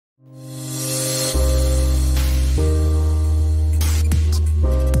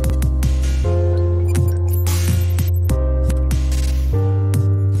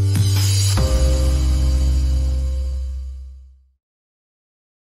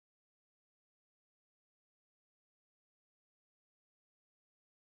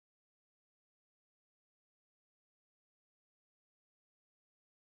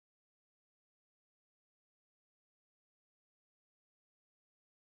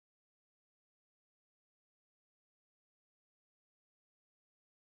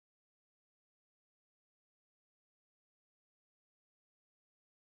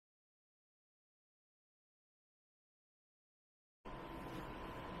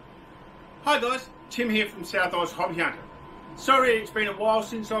Hi guys, Tim here from South Oz Hobby Hunter. Sorry it's been a while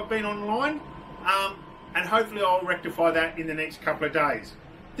since I've been online, and hopefully I'll rectify that in the next couple of days.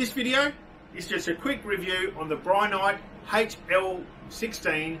 This video is just a quick review on the Brinyte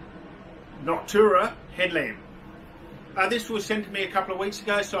HL16Noctua headlamp. This was sent to me a couple of weeks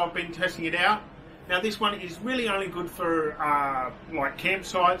ago, so I've been testing it out. Now this one is really only good for like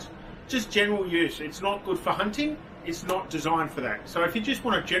campsites, just general use. It's not good for hunting. It's not designed for that. So if you just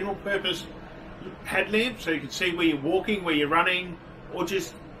want a general purpose headlamp so you can see where you're walking, where you're running, or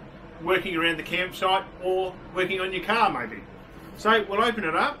just working around the campsite, or working on your car maybe. So we'll open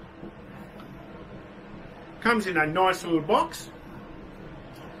it up. Comes in a nice little box.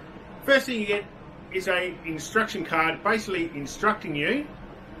 First thing you get is a instruction card basically instructing you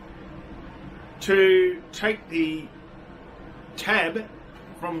to take the tab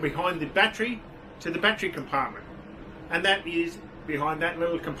from behind the battery to the battery compartment. And that is behind that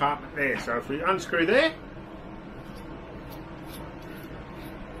little compartment there. So if we unscrew there,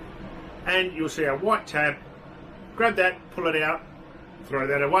 and you'll see a white tab, grab that, pull it out, throw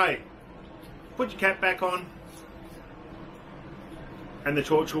that away. Put your cap back on, and the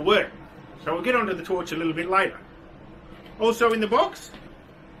torch will work. So we'll get onto the torch a little bit later. Also in the box,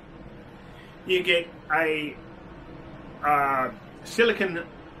 you get a silicone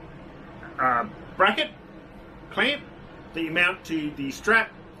bracket clamp that you mount to the strap,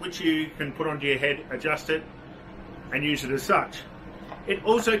 which you can put onto your head, adjust it, and use it as such. It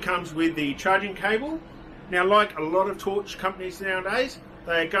also comes with the charging cable. Now, like a lot of torch companies nowadays,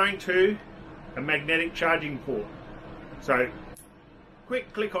 they are going to a magnetic charging port. So,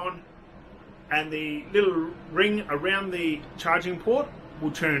 quick click on, and the little ring around the charging port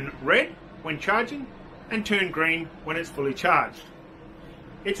will turn red when charging and turn green when it's fully charged.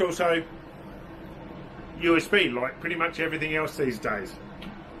 It's also USB, like pretty much everything else these days.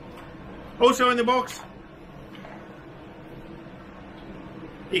 Also in the box,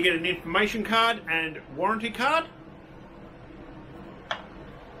 you get an information card and warranty card,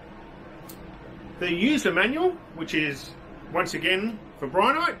 the user manual, which is once again for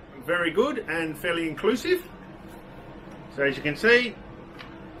Brinyte, very good and fairly inclusive. So as you can see,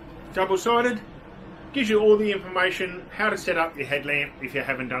 double-sided, gives you all the information how to set up your headlamp if you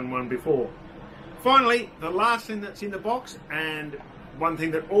haven't done one before. Finally, the last thing that's in the box, and one thing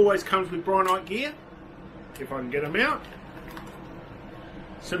that always comes with Brinyte gear, if I can get them out,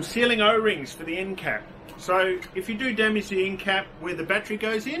 some sealing O-rings for the end cap. So if you do damage the end cap where the battery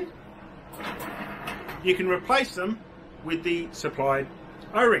goes in, you can replace them with the supplied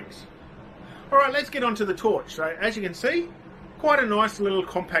O-rings. Alright, let's get onto the torch. So as you can see, quite a nice little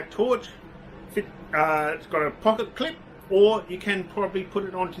compact torch. It's got a pocket clip, or you can probably put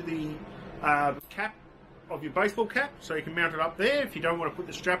it onto the cap of your baseball cap, so you can mount it up there if you don't want to put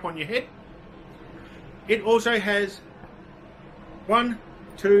the strap on your head. It also has 1,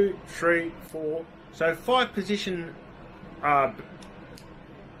 2, 3, 4, so 5 position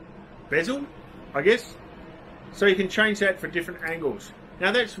bezel, I guess, so you can change that for different angles.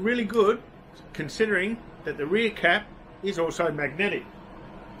 Now that's really good considering that the rear cap is also magnetic.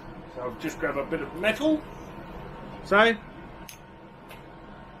 So I'll just grab a bit of metal. So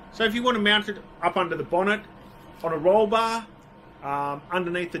if you want to mount it up under the bonnet, on a roll bar,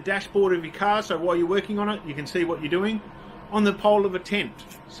 underneath the dashboard of your car, so while you're working on it you can see what you're doing, on the pole of a tent,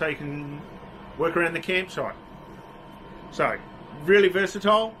 so you can work around the campsite. So really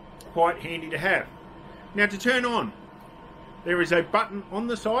versatile, quite handy to have. Now to turn on, there is a button on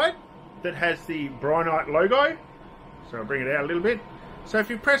the side that has the Brinyte logo, so I'll bring it out a little bit. So if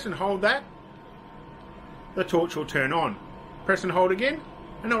you press and hold that, the torch will turn on. Press and hold again,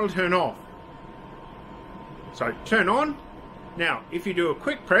 and it will turn off. So turn on. Now if you do a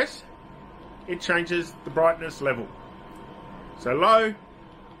quick press, it changes the brightness level. So low,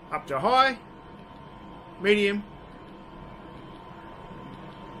 up to high, medium,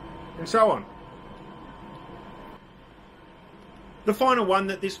 and so on. The final one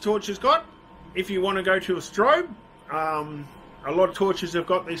that this torch has got, if you want to go to a strobe, a lot of torches have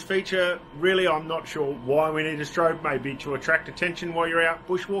got this feature. Really, I'm not sure why we need a strobe. Maybe to attract attention while you're out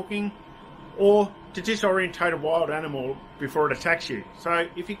bushwalking, or to disorientate a wild animal before it attacks you. So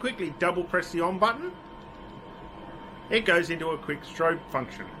if you quickly double press the on button, it goes into a quick strobe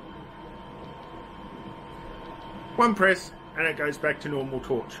function. One press and it goes back to normal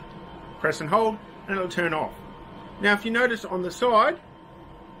torch. Press and hold and it'll turn off. Now if you notice on the side,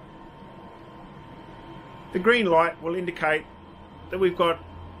 the green light will indicate that we've got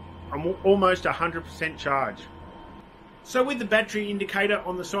almost 100% charge. So with the battery indicator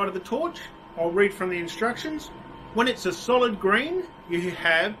on the side of the torch, I'll read from the instructions. When it's a solid green, you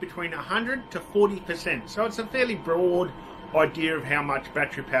have between 100 to 40%. So it's a fairly broad idea of how much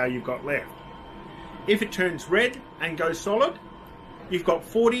battery power you've got left. If it turns red and goes solid, you've got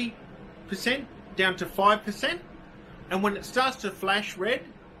 40% down to 5%. And when it starts to flash red,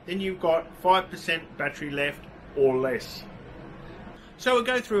 then you've got 5% battery left or less. So we'll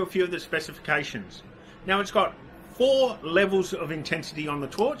go through a few of the specifications. Now it's got 4 levels of intensity on the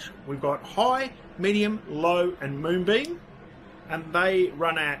torch. We've got high, medium, low and moonbeam, and they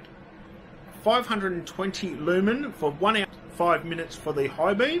run at 520 lumen for 1 hour 5 minutes for the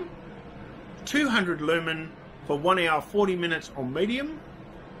high beam, 200 lumen for 1 hour 40 minutes on medium,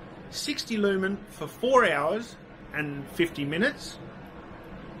 60 lumen for 4 hours and 50 minutes,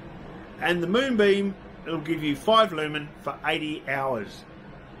 and the moonbeam, it'll give you 5 lumen for 80 hours.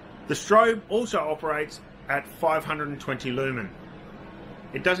 The strobe also operates at 520 lumen.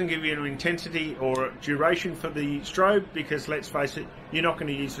 It doesn't give you an intensity or duration for the strobe because, let's face it, you're not going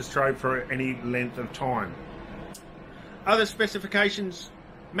to use the strobe for any length of time. Other specifications: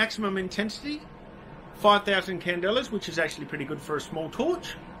 maximum intensity 5,000 candelas, which is actually pretty good for a small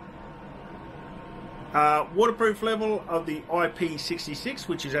torch. Waterproof level of the IP66,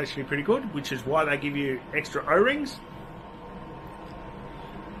 which is actually pretty good, which is why they give you extra O-rings.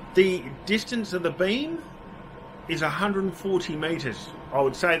 The distance of the beam is 140 meters. I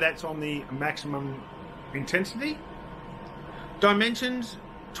would say that's on the maximum intensity. Dimensions: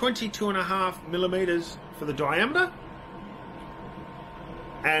 22.5 millimeters for the diameter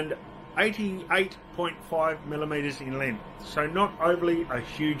and 88.5 millimeters in length. So not overly a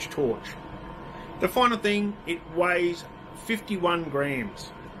huge torch. The final thing, it weighs 51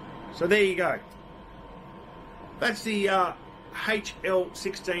 grams. So there you go. That's the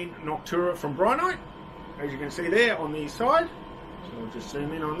HL16Noctua from Brinyte, as you can see there on the side. So I'll just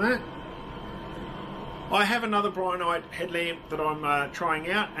zoom in on that. I have another Brinyte headlamp that I'm trying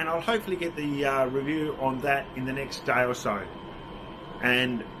out, and I'll hopefully get the review on that in the next day or so.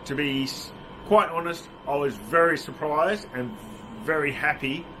 And to be quite honest, I was very surprised and very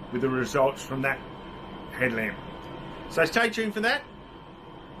happy with the results from that headlamp. So stay tuned for that.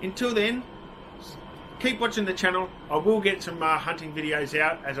 Until then, keep watching the channel. I will get some hunting videos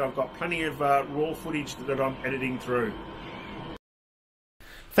out, as I've got plenty of raw footage that I'm editing through.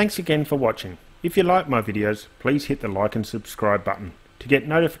 Thanks again for watching. If you like my videos, please hit the like and subscribe button. To get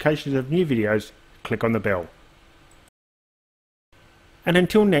notifications of new videos, click on the bell. And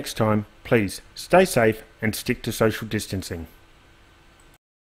until next time, please stay safe and stick to social distancing.